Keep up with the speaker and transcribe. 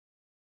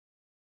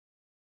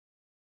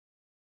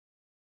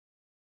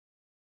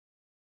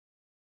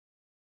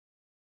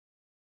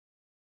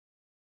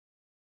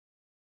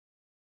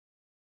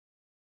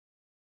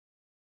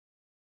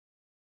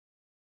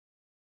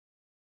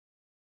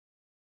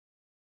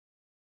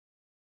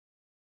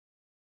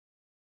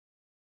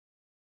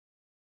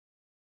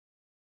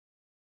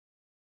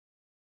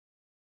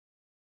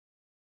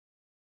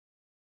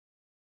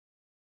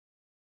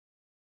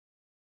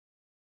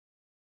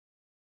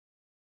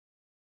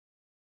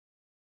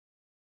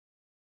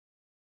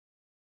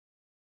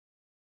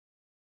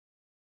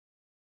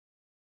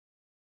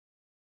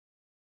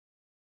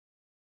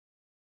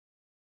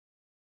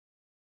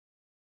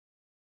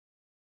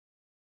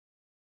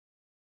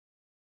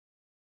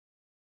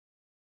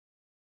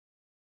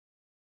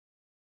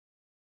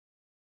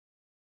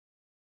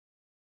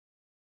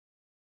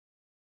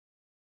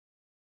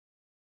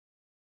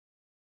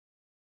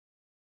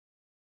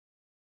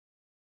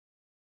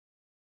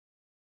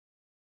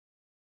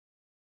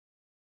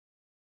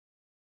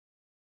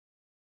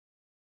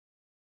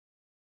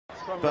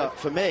But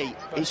for me,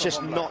 he's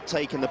just not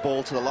taking the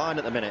ball to the line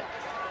at the minute.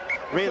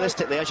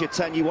 Realistically, as your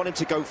 10, you want him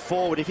to go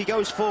forward. If he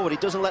goes forward, he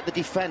doesn't let the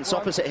defence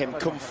opposite him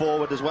come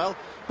forward as well.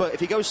 But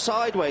if he goes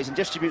sideways and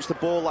distributes the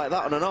ball like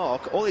that on an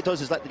arc, all he does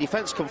is let the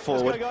defence come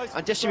forward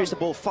and distributes the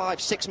ball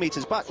 5-6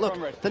 metres back. Look,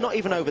 they're not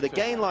even over the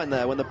gain line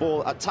there when the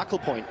ball at tackle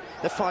point.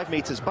 They're 5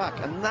 metres back,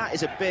 and that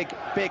is a big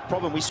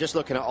problem. We're just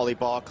looking at Ollie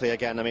Barkley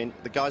again. I mean,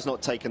 the guy's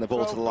not taking the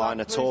ball to the line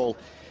at all.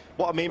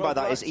 What I mean by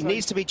that is he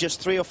needs to be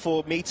just 3 or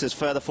 4 metres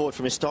further forward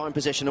from his starting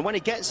position, and when he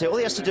gets it, all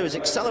he has to do is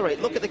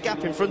accelerate. Look at the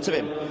gap in front of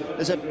him.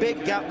 There's a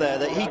big gap there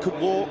that he could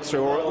walk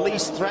through, or at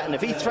least threaten.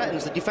 If he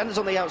threatens, the defenders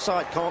on the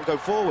outside can't go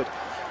forward.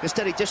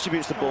 Instead, he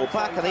distributes the ball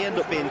back, and they end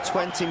up being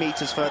 20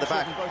 metres further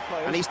back.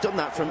 And he's done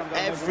that from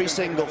every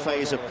single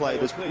phase of play.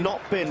 There's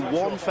not been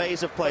one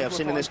phase of play I've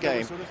seen in this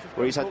game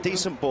where he's had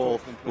decent ball,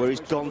 where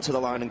he's gone to the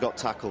line and got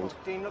tackled.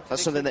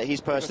 That's something that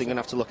he's personally going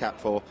to have to look out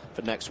for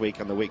next week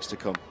and the weeks to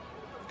come.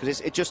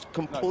 Because it just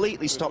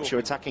completely stops your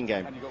attacking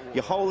game.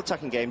 Your whole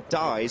attacking game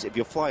dies if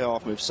your fly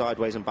half moves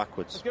sideways and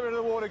backwards. Let's get rid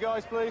of the water,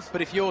 guys, please.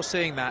 But if you're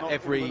seeing that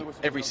every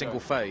single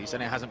phase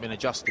and it hasn't been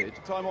adjusted,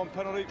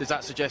 does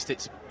that suggest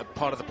it's a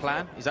part of the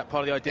plan? Is that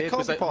part of the idea? It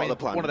can't be part of the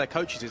plan. One of their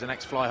coaches is an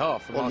ex-fly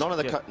half. Well,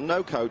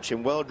 no coach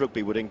in world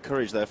rugby would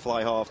encourage their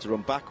fly half to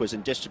run backwards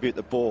and distribute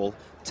the ball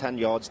 10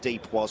 yards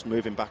deep whilst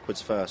moving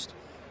backwards first.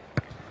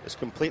 It's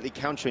completely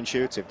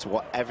counterintuitive to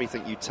what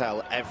everything you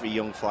tell every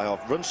young fly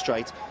half. Run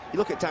straight. You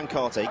look at Dan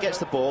Carter, he gets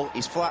the ball,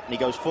 he's flat and he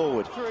goes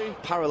forward,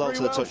 parallel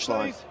to the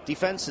touchline.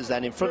 Defences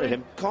then in front of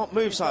him can't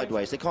move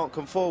sideways, they can't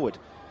come forward.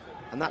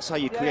 And that's how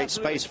you create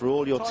space for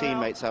all your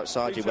teammates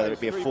outside you, whether it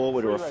be a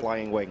forward or a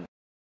flying wing.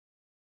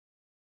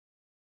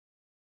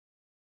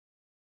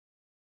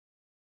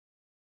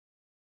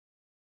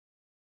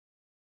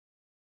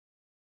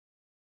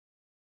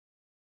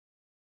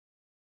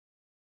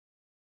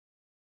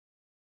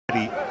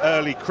 The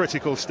early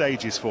critical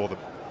stages for them.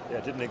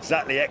 Yeah, didn't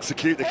exactly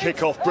execute the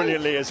kick-off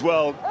brilliantly as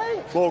well.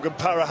 Morgan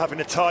Parra having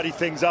to tidy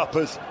things up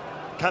as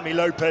Cami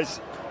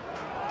Lopez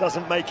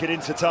doesn't make it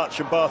into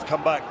touch and Bath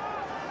come back.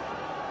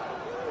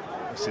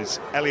 This is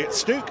Elliot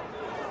Stooke.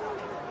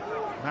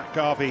 Matt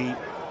Garvey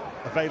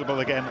available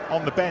again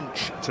on the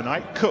bench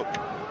tonight. Cook,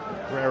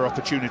 rare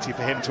opportunity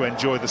for him to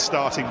enjoy the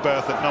starting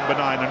berth at number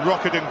 9. And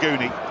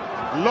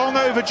Rokodunguni, long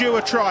overdue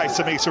a try,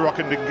 Samisa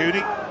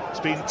Rokodunguni. It's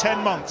been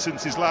 10 months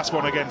since his last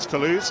one against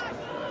Toulouse.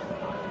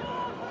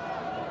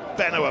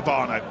 Beno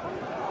Abano.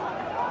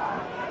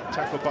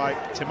 Tackled by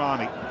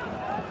Timani.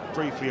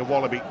 Briefly a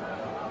Wallaby.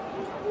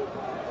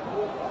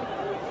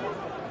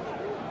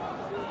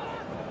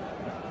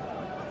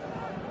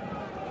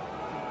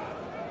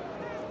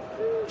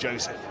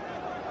 Joseph.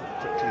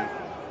 Quickly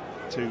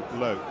too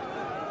low.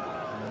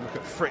 And look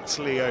at Fritz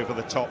Lee over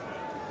the top.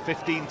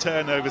 15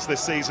 turnovers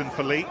this season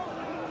for Lee.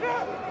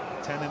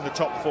 10 in the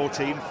top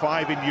 14,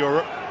 5 in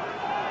Europe.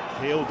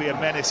 He'll be a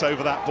menace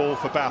over that ball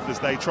for Bath as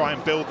they try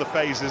and build the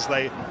phases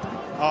they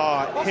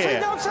are here.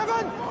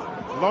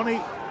 Lonnie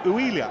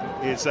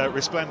Uilia is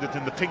resplendent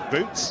in the pink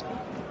boots.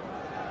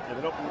 Yeah,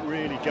 they're not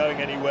really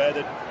going anywhere.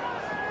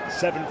 They're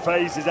 7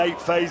 phases,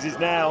 8 phases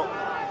now.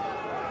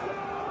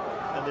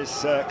 And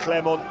this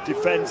Clermont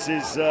defence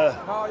is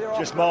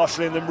just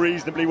marshalling them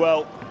reasonably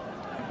well.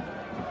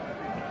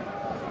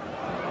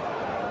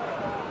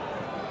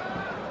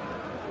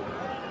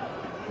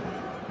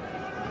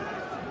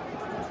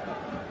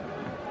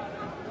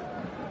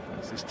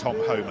 This is Tom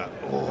Homer.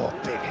 Oh,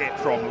 big hit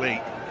from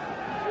Lee.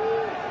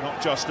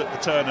 Not just at the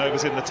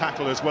turnovers, in the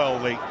tackle as well,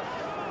 Lee.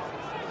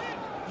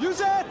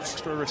 Use it!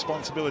 Extra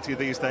responsibility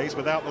these days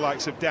without the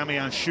likes of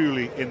Damian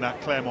Shuley in that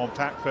Clermont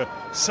pack for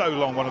so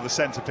long, one of the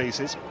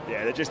centrepieces.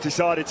 Yeah, they just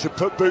decided to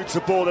put boot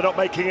to ball. They're not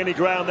making any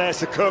ground there,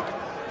 so Cook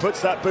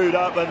puts that boot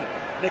up and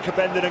Nick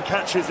Abendon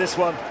catches this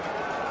one.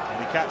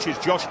 And he catches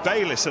Josh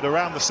Bayliss at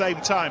around the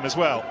same time as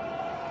well.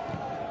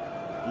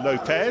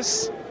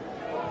 Lopez.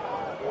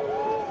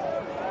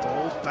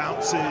 Ball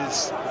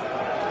bounces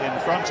in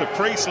front of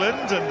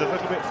Priestland, and a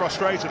little bit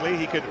frustratedly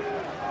he could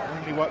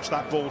only watch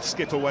that ball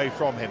skip away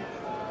from him.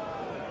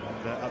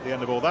 And at the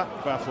end of all that,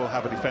 Bath will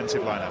have a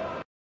defensive lineup.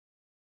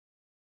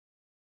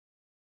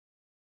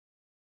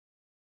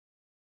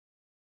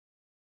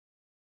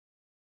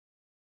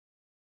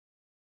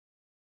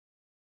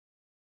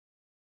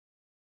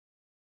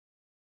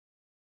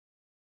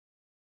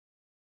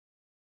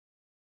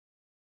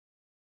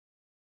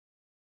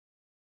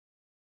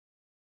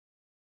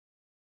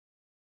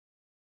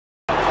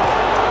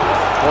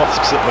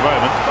 Wasps at the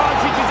moment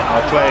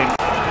are playing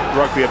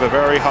rugby of a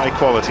very high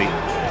quality.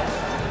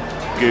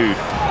 Good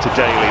to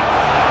Daly,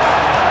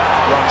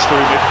 runs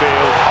through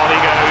midfield, on he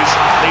goes,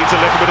 needs a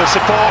little bit of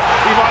support,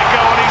 he might go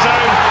on his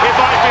own, it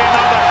might be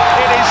another,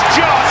 it is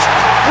just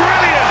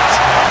brilliant!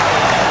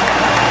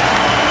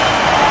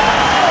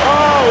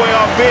 Oh, we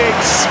are being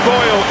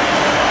spoiled.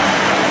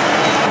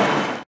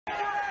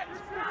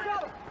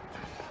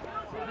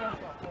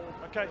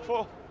 Okay,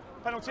 4,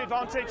 penalty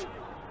advantage.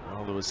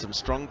 Well, there was some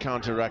strong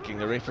counter-racking.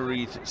 The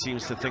referee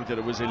seems to think that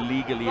it was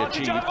illegally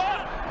achieved.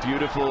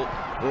 Beautiful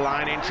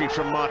line entry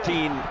from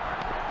Martin.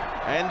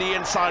 And the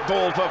inside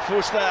ball for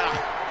Fuster.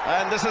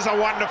 And this is a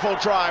wonderful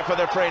try for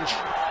the French.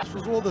 This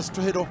was all the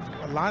straight off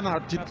line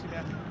out.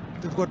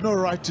 They've got no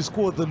right to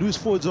score. The loose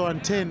forwards are on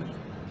 10.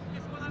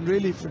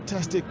 Really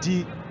fantastic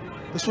D.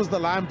 This was the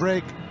line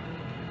break.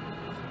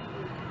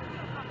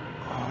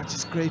 Oh,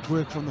 just great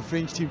work from the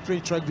French team.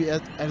 French rugby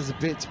as a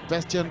bit.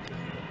 Bastien.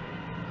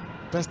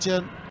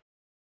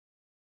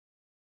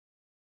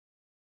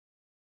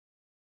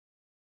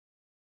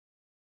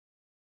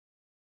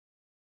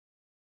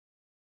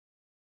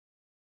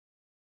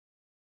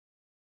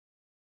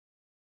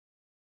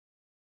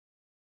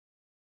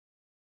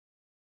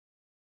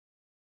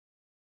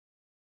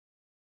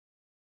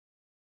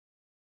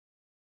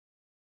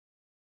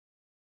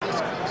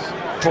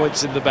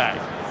 Points in the bag.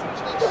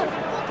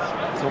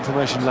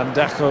 Confirmation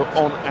Landako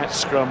on at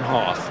scrum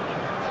half.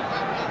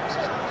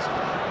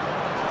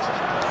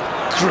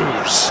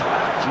 Cruz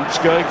keeps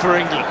going for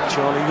England.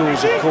 Charlie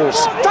Lewis, of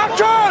course,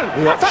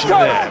 the option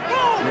there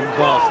in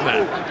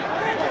Bathman.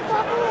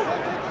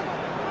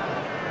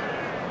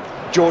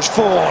 George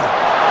Ford.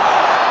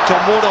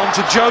 Tom Wood on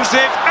to Joseph.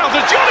 Out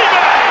to Johnny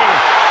May!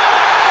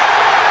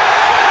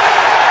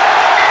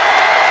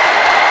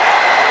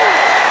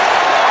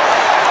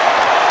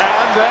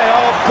 They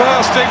are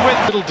bursting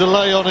with little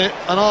delay on it,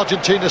 and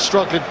Argentina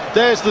struggling.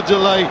 There's the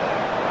delay.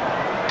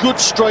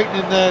 Good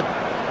straightening there.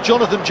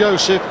 Jonathan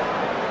Joseph,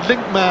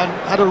 Linkman,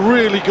 had a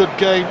really good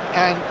game,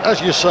 and as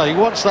you say,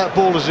 once that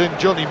ball is in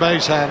Johnny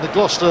May's hand, the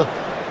Gloucester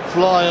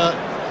flyer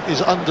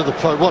is under the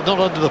post. Well, not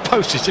under the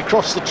post, it's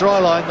across the try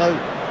line though.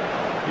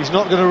 He's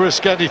not going to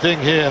risk anything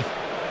here.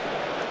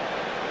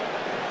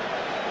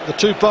 The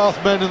two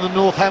Bath men and the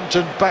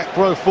Northampton back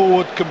row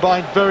forward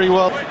combined very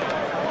well.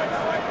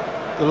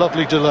 The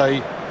lovely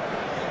delay,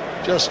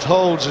 just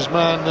holds his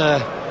man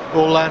there,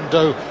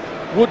 Orlando.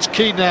 Wood's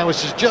key now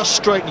is to just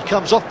straighten. He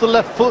comes off the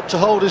left foot to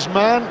hold his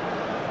man.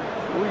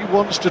 He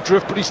wants to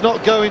drift, but he's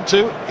not going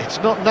to. It's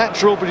not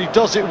natural, but he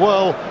does it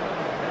well.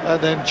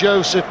 And then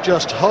Joseph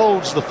just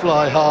holds the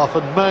fly half,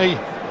 and May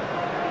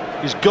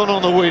is gone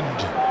on the wind.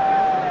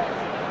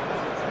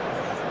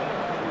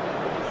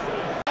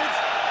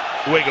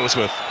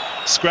 Wigglesworth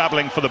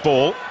scrabbling for the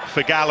ball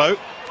for Gallo.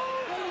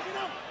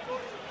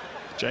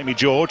 Jamie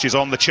George is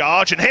on the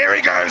charge, and here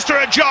he goes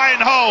through a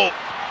giant hole.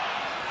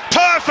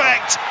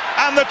 Perfect,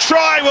 and the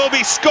try will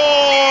be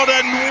scored,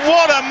 and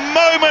what a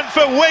moment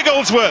for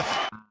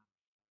Wigglesworth.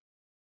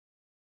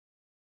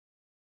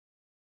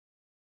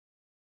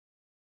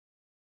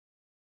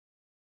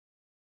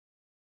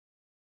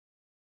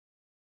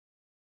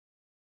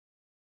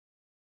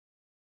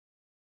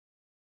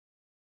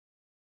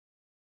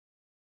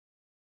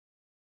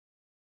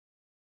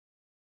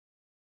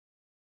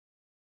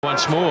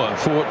 once more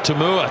for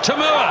Tamua.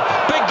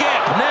 Big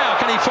gap. Now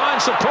can he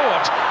find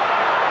support?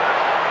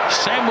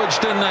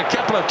 Sandwiched in a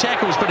couple of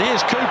tackles, but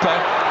here's Cooper.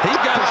 He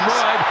goes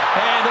wide,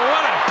 and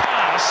what a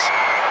pass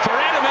for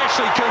Adam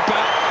Ashley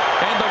Cooper.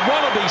 And the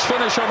Wallabies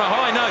finish on a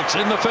high note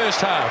in the first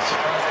half.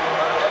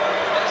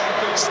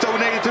 Still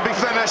needed to be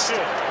finished.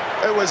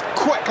 It was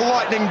quick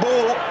lightning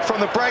ball from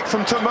the break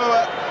from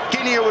Tamua.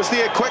 Guinea was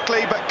there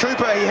quickly, but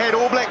Cooper, he had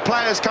All Black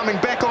players coming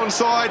back on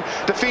side,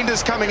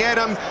 defenders coming at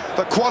him.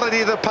 The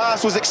quality of the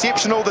pass was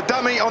exceptional. The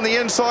dummy on the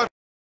inside.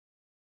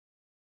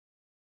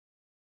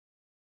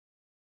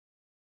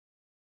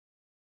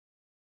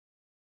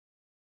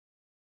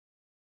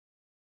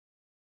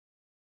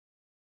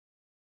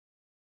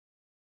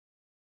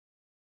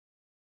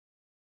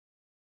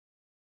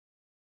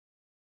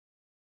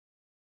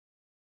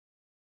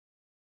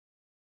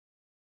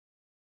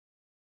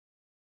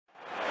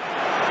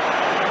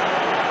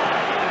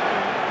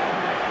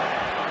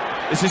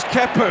 This is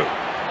Kepu.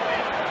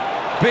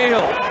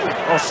 Beale.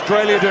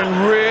 Australia doing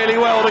really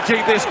well to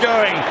keep this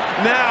going.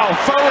 Now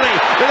Foley,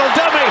 little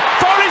dummy.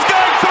 Foley's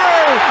going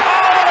through.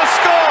 Oh, what a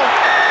score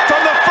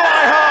from the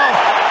fly half.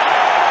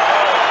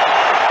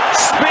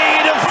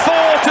 Speed of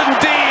thought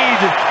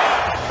indeed.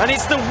 And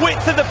it's the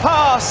width of the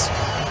pass.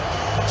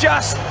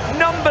 Just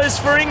numbers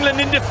for England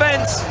in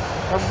defence.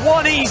 And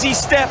one easy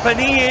step and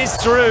he is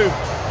through.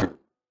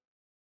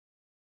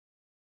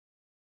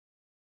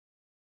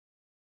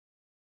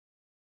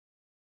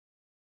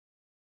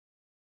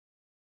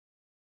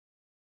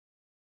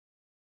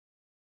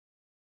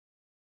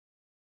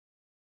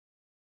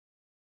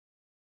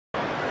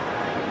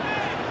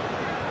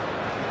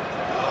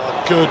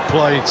 Good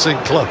play,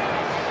 Sinclair.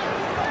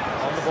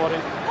 On the body.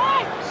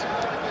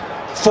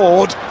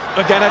 Ford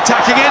again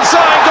attacking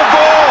inside. Good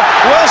ball.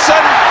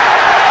 Wilson.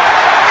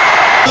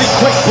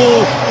 Quick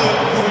ball.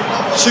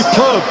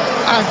 Superb.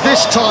 And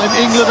this time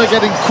England are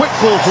getting quick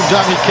ball from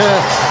Danny Kerr.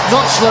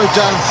 Not slowed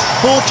down.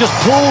 Ford just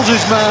pulls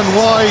his man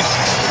wide.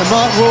 And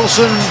Mark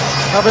Wilson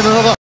having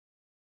another.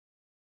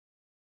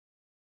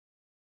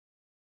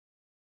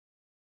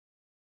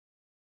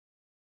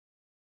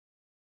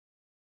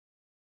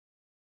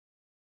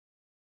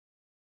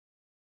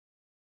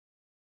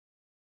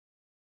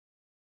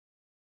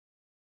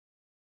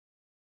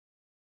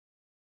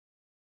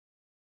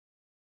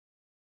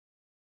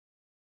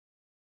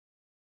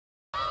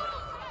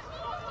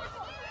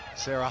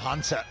 Sarah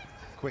Hunter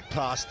Quick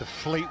pass to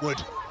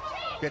Fleetwood.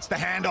 Gets the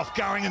handoff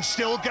going and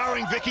still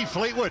going, Vicky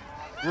Fleetwood.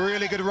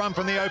 Really good run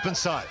from the open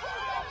side.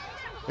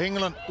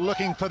 England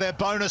looking for their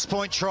bonus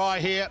point try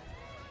here.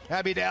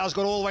 Abby Dow's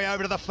got all the way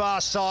over to the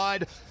far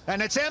side,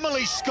 and it's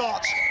Emily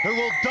Scott who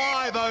will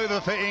dive over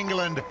for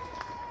England.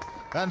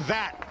 And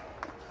that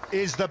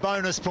is the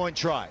bonus point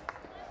try.